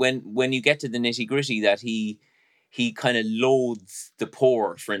when you get to the nitty gritty that he kind of loathes the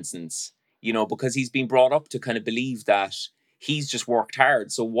poor, for instance, because he's been brought up to kind of believe that he's just worked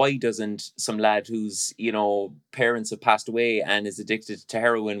hard. So why doesn't some lad whose parents have passed away and is addicted to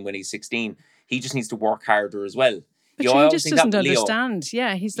heroin when he's 16, he just needs to work harder as well. But I he always just think that doesn't Leo. understand.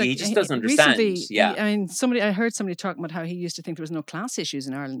 Yeah, he's like He just doesn't understand. Recently, Yeah. I mean, I heard somebody talking about how he used to think there was no class issues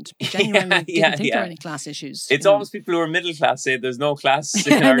in Ireland. Genuinely Yeah, didn't think there yeah. were any class issues. It's you know. always people who are middle class say there's no class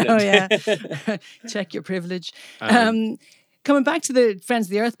in I know, Ireland. yeah. Check your privilege. Coming back to the Friends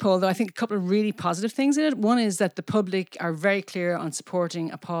of the Earth poll, though, I think a couple of really positive things in it. One is that the public are very clear on supporting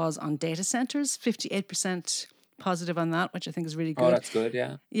a pause on data centres, 58% positive on that, which I think is really good. Oh, that's good,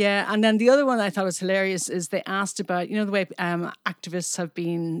 yeah. Yeah, and then the other one I thought was hilarious is they asked about, the way activists have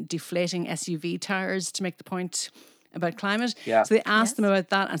been deflating SUV tires to make the point about climate. Yeah. So they asked them about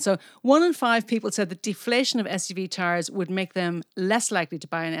that. And so 1 in 5 people said that deflation of SUV tires would make them less likely to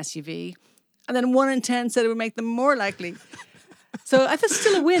buy an SUV. And then 1 in 10 said it would make them more likely. So I thought it's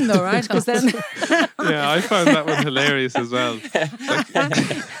still a win, though, right? Because then, Yeah, I found that one hilarious as well.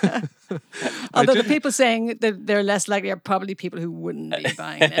 although the people saying that they're less likely are probably people who wouldn't be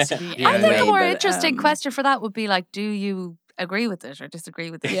buying an SUV. Yeah, I think anyway, a more but, interesting question for that would be like, do you agree with it or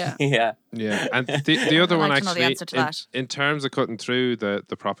disagree with it? Yeah. Yeah. Yeah, and the other I'd one like to know the actually, answer to that. in terms of cutting through the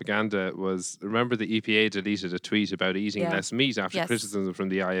propaganda, was, remember the EPA deleted a tweet about eating Yeah. less meat after Yes. criticism from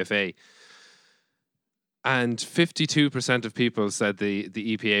the IFA. And 52% of people said the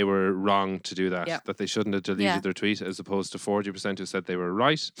EPA were wrong to do that, Yeah. that they shouldn't have deleted Yeah. their tweet, as opposed to 40% who said they were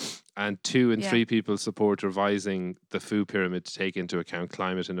right. And 2 in Yeah. 3 people support revising the food pyramid to take into account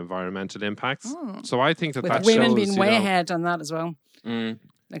climate and environmental impacts. So I think that With that women shows, being way ahead on that as well. Mm,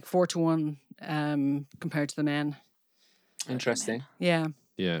 Like 4-1 compared to the men. interesting. Yeah.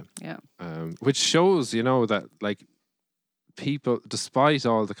 Yeah. Yeah. Which shows, that like people, despite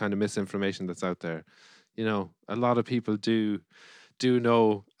all the kind of misinformation that's out there, a lot of people do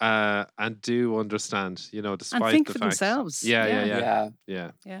know and do understand, despite And think the for fact. themselves. Yeah.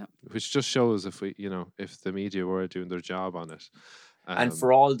 Yeah. Which just shows if we, if the media were doing their job on it. And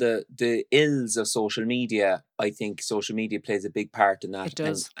for all the ills of social media, I think social media plays a big part in that. It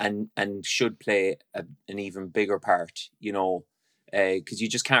does. And should play an even bigger part, because you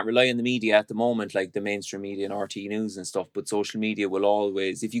just can't rely on the media at the moment, like the mainstream media and RT News and stuff. But social media will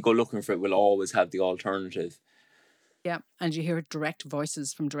always, if you go looking for it, will always have the alternative. Yeah, and you hear direct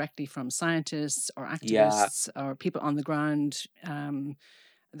voices directly from scientists or activists or people on the ground.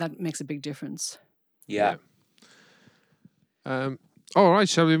 That makes a big difference. Yeah. All right,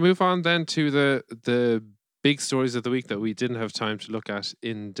 shall we move on then to the big stories of the week that we didn't have time to look at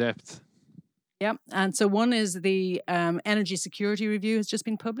in depth? Yeah, and so one is the energy security review has just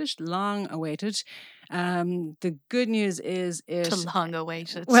been published, long awaited. The good news is To long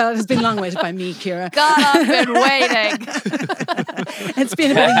awaited. Well, it has been long awaited by me, Ciara. God, I've been waiting. It's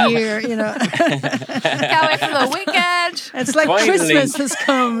been about a year, Can't wait for the weekend. It's like Finally. Christmas has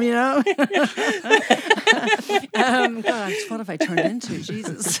come, God, what have I turned into?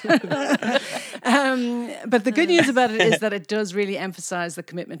 Jesus. But the good news about it is that it does really emphasize the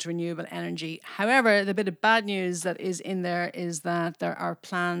commitment to renewable energy. However, the bit of bad news that is in there is that there are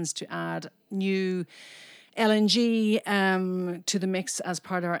plans to add new LNG to the mix as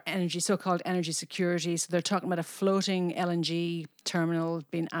part of our so-called energy security. So they're talking about a floating LNG terminal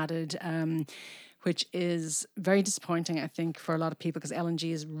being added, which is very disappointing, I think, for a lot of people because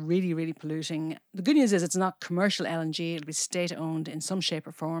LNG is really, really polluting. The good news is it's not commercial LNG. It'll be state-owned in some shape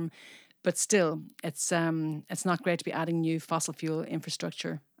or form. But still, it's not great to be adding new fossil fuel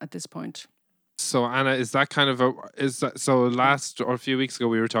infrastructure at this point. So Anna, is that kind of last or a few weeks ago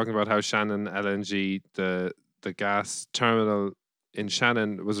we were talking about how Shannon LNG, the gas terminal in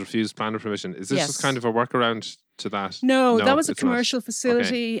Shannon, was refused planning permission. Is this Yes. just kind of a workaround to that? No, that was a it's not. commercial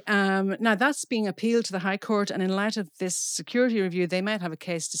facility. Now that's being appealed to the High Court, and in light of this security review, they might have a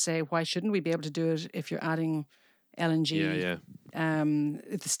case to say, why shouldn't we be able to do it if you're adding LNG? Yeah.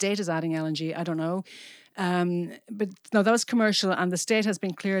 If the state is adding LNG, I don't know. But no, that was commercial, and the state has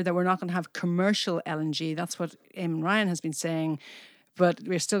been clear that we're not going to have commercial LNG. That's what Eamon Ryan has been saying. But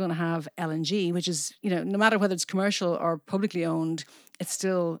we're still going to have LNG, which is, no matter whether it's commercial or publicly owned, it's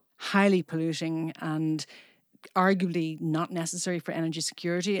still highly polluting and arguably not necessary for energy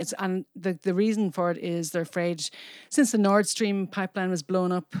security. And the reason for it is they're afraid, since the Nord Stream pipeline was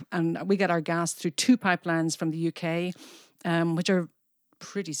blown up, and we get our gas through 2 pipelines from the UK, which are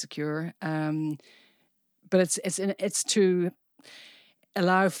pretty secure. But it's to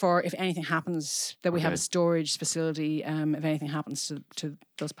allow for, if anything happens, that we have a storage facility. If anything happens to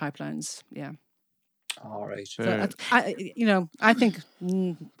those pipelines, yeah. All right. So I think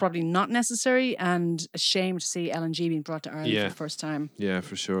probably not necessary, and a shame to see LNG being brought to Ireland for the first time. Yeah,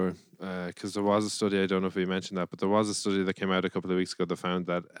 for sure. Because there was a study, I don't know if we mentioned that, but there was a study that came out a couple of weeks ago that found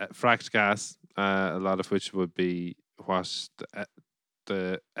that fracked gas, a lot of which would be what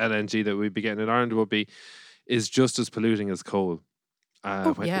the LNG that we'd be getting in Ireland would be, is just as polluting as coal.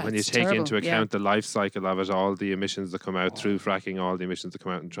 When you it's take terrible. into account the life cycle of it, all the emissions that come out through fracking, all the emissions that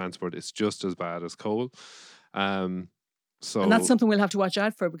come out in transport, it's just as bad as coal. So, and that's something we'll have to watch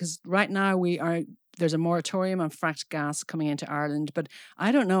out for, because right now there's a moratorium on fracked gas coming into Ireland. But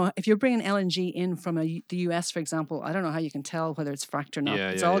I don't know if you're bringing LNG in from the US, for example. I don't know how you can tell whether it's fracked or not.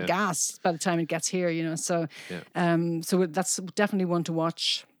 It's all gas by the time it gets here, So, so that's definitely one to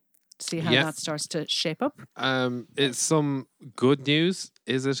watch. See how that starts to shape up. It's some good news.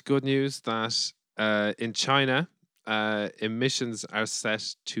 Is it good news that in China, emissions are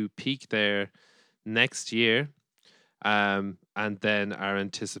set to peak there next year, and then are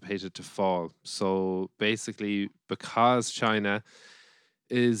anticipated to fall? So basically, because China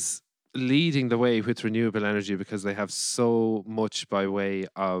is leading the way with renewable energy, because they have so much by way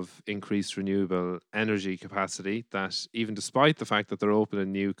of increased renewable energy capacity, that even despite the fact that they're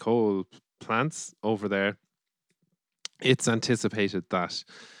opening new coal plants over there, it's anticipated that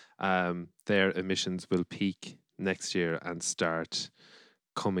their emissions will peak next year and start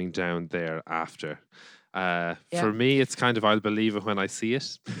coming down thereafter. For me, it's kind of, I'll believe it when I see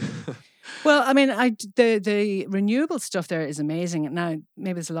it. Well, I mean, the renewable stuff there is amazing. Now,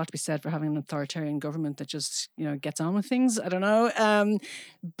 maybe there's a lot to be said for having an authoritarian government that just, gets on with things. I don't know.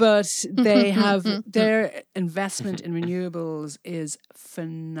 But they have their investment in renewables is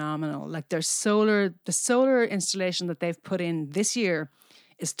phenomenal. Like the solar installation that they've put in this year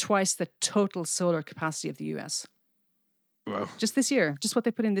is twice the total solar capacity of the US. Wow. Just this year, just what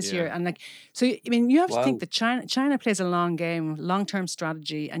they put in this year. And I mean, you have to think that China plays a long game, long-term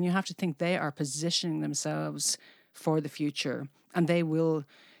strategy, and you have to think they are positioning themselves for the future, and they will,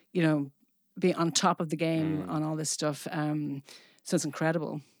 be on top of the game on all this stuff. So it's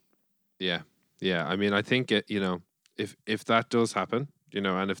incredible. Yeah. I mean, I think if that does happen,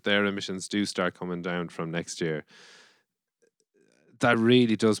 and if their emissions do start coming down from next year, that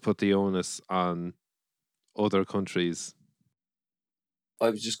really does put the onus on other countries. I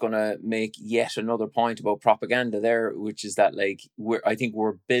was just going to make yet another point about propaganda there, which is that I think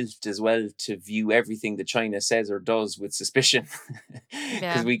we're built as well to view everything that China says or does with suspicion,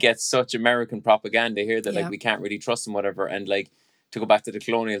 because we get such American propaganda here that we can't really trust them, whatever. And to go back to the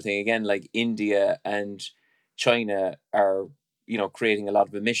colonial thing again, India and China are creating a lot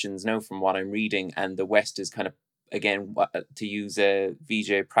of emissions now from what I'm reading, and the West is kind of, again, to use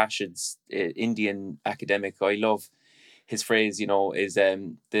Vijay Prashad's Indian academic, I love his phrase, is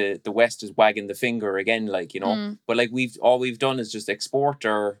the West is wagging the finger again, but all we've done is just export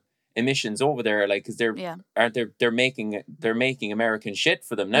our emissions over there, because they're making American shit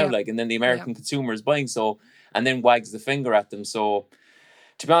for them now, and then the American consumer is buying, and then wags the finger at them. So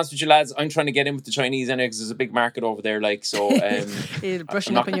to be honest with you lads, I'm trying to get in with the Chinese anyway, because there's a big market over there, You're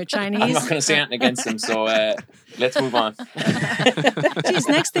brushing up on your Chinese. I'm not going to say anything against them, so let's move on. Geez,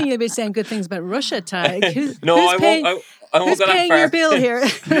 next thing you'll be saying good things about Russia, Tadhg. I won't go that far. Who's paying your bill here?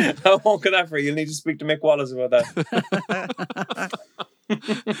 I won't go that far. You'll need to speak to Mick Wallace about that.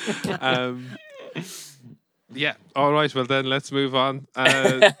 Yeah. All right. Well, then let's move on.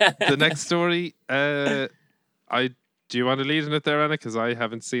 The next story. Do you want to lead in it there, Anna? Because I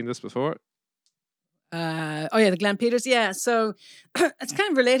haven't seen this before. The Glenn Peters. Yeah. So it's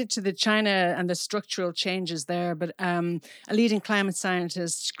kind of related to the China and the structural changes there. But a leading climate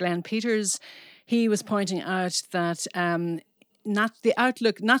scientist, Glenn Peters, he was pointing out that the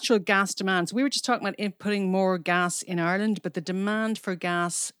outlook, natural gas demands. We were just talking about putting more gas in Ireland, but the demand for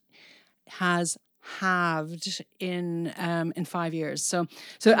gas has halved in 5 years. So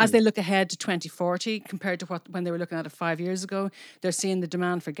as they look ahead to 2040 compared to when they were looking at it 5 years ago, they're seeing the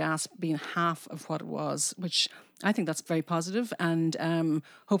demand for gas being half of what it was, which I think that's very positive. And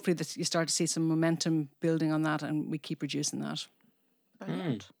hopefully that you start to see some momentum building on that, and we keep reducing that.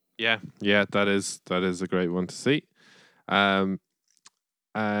 Brilliant. Yeah, that is a great one to see. And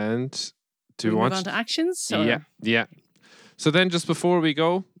do you want move on to actions? Or? Yeah. So then, just before we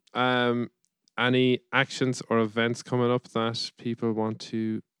go, any actions or events coming up that people want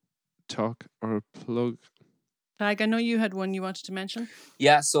to talk or plug? Tadhg, I know you had one you wanted to mention.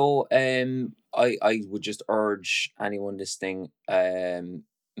 Yeah, so I would just urge anyone listening,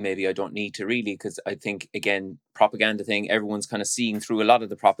 maybe I don't need to really, because I think, again, propaganda thing, everyone's kind of seeing through a lot of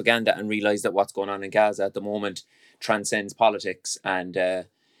the propaganda and realise that what's going on in Gaza at the moment transcends politics, and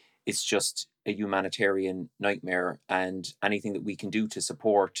it's just a humanitarian nightmare, and anything that we can do to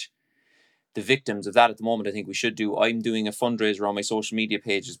support the victims of that at the moment, I think we should do. I'm doing a fundraiser on my social media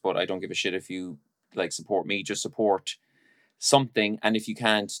pages, but I don't give a shit if you support me, just support something. And if you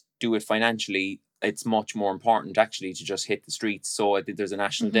can't do it financially, it's much more important actually to just hit the streets. So I think there's a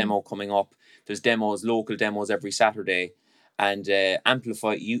national demo coming up. There's local demos every Saturday. And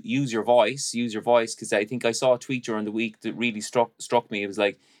amplify, use your voice, because I think I saw a tweet during the week that really struck me. It was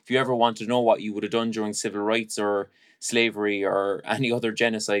like, if you ever want to know what you would have done during civil rights or slavery or any other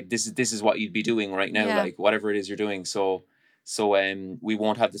genocide, this is what you'd be doing right now, like whatever it is you're doing. So we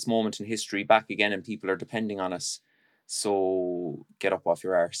won't have this moment in history back again, and people are depending on us. So get up off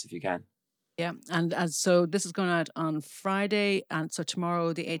your arse if you can. Yeah, and so this is going out on Friday, and so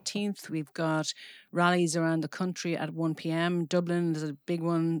tomorrow, the 18th, we've got rallies around the country at 1 p.m. Dublin, there's a big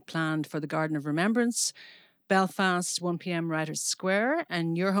one planned for the Garden of Remembrance. Belfast, 1 p.m. Writers Square,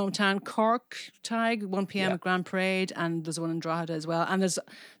 and your hometown Cork, Tadhg, 1 p.m. at Grand Parade, and there's one in Drogheda as well, and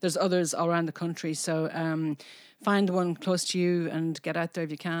there's others all around the country. So find one close to you and get out there if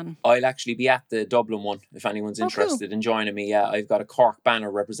you can. I'll actually be at the Dublin one if anyone's interested in joining me. Yeah, I've got a Cork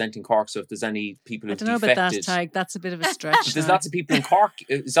banner representing Cork, so if there's any people who've defected... I don't know about that, Tadhg. That's a bit of a stretch. There's lots of people in Cork.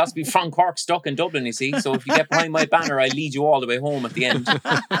 There's lots of people from Cork stuck in Dublin, you see. So if you get behind my banner, I lead you all the way home at the end.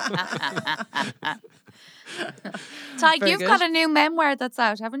 Tadhg, you've got a new memoir that's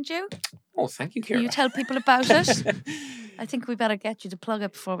out, haven't you? Oh, thank you, Ciara. Can you tell people about it? I think we better get you to plug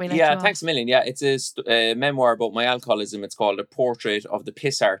it before we let you Yeah, off. thanks a million. Yeah, it's a memoir about my alcoholism. It's called A Portrait of the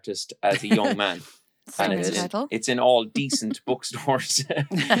Piss Artist as a Young Man. And it's in all decent bookstores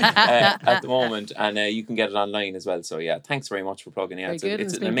at the moment, and you can get it online as well. So yeah, thanks very much for plugging it.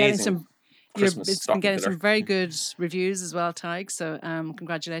 It's an amazing Christmas It's been getting filler. some very good reviews as well, Tadhg. So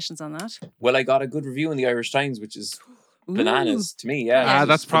congratulations on that. Well, I got a good review in the Irish Times, which is bananas to me. Yeah,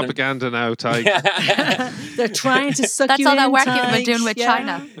 that's propaganda now, Tadhg. They're trying to suck That's you all in, that work you've Tadhg. been doing with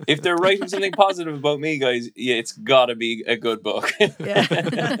China. If they're writing something positive about me, guys, yeah, it's got to be a good book. And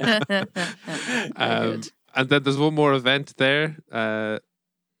then there's one more event there.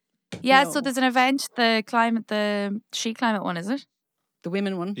 Yeah, so there's an event, the She Climate one, is it? The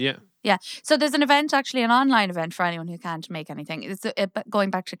women one. Yeah. Yeah. So there's an event, actually an online event for anyone who can't make anything. It's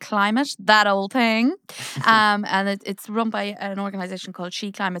going back to climate, that old thing. And it's run by an organisation called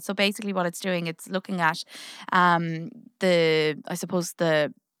She Climate. So basically what it's doing, it's looking at the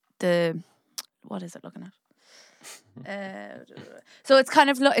what is it looking at? So it's kind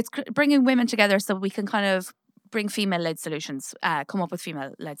of, it's bringing women together so we can kind of bring female-led solutions, come up with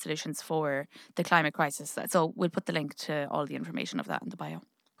female-led solutions for the climate crisis. So we'll put the link to all the information of that in the bio.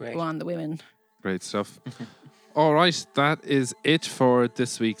 Great. Go on, the women. Great stuff. All right, that is it for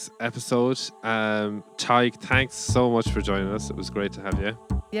this week's episode. Tadhg, thanks so much for joining us. It was great to have you.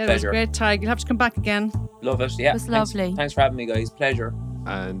 Yeah, Pleasure. It was great, Tadhg. You'll have to come back again. Love it. Yeah, It was lovely. Thanks for having me, guys. Pleasure.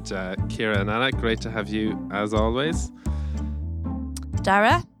 And Ciara and Anna, great to have you as always.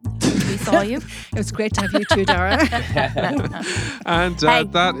 Dara, we saw you. It was great to have you too, Dara. And Hey,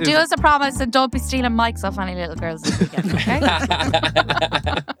 that is do us a promise and don't be stealing mics off any little girls this weekend, okay?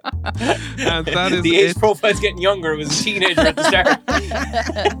 and that is The age it. profile's getting younger. It was a teenager at the start.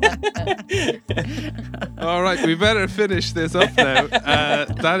 All right, we better finish this up now.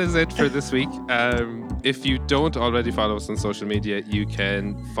 That is it for this week. If you don't already follow us on social media, you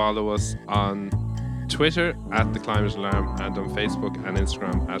can follow us on Twitter at The Climate Alarm and on Facebook and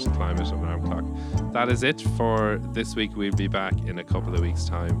Instagram at Climate Alarm Clock. That is it for this week. We'll be back in a couple of weeks'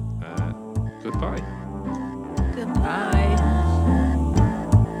 time. Goodbye. Bye.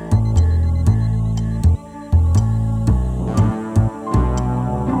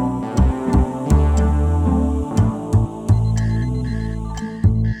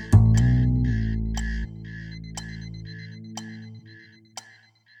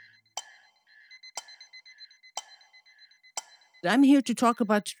 I'm here to talk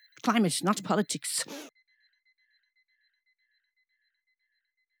about climate, not politics.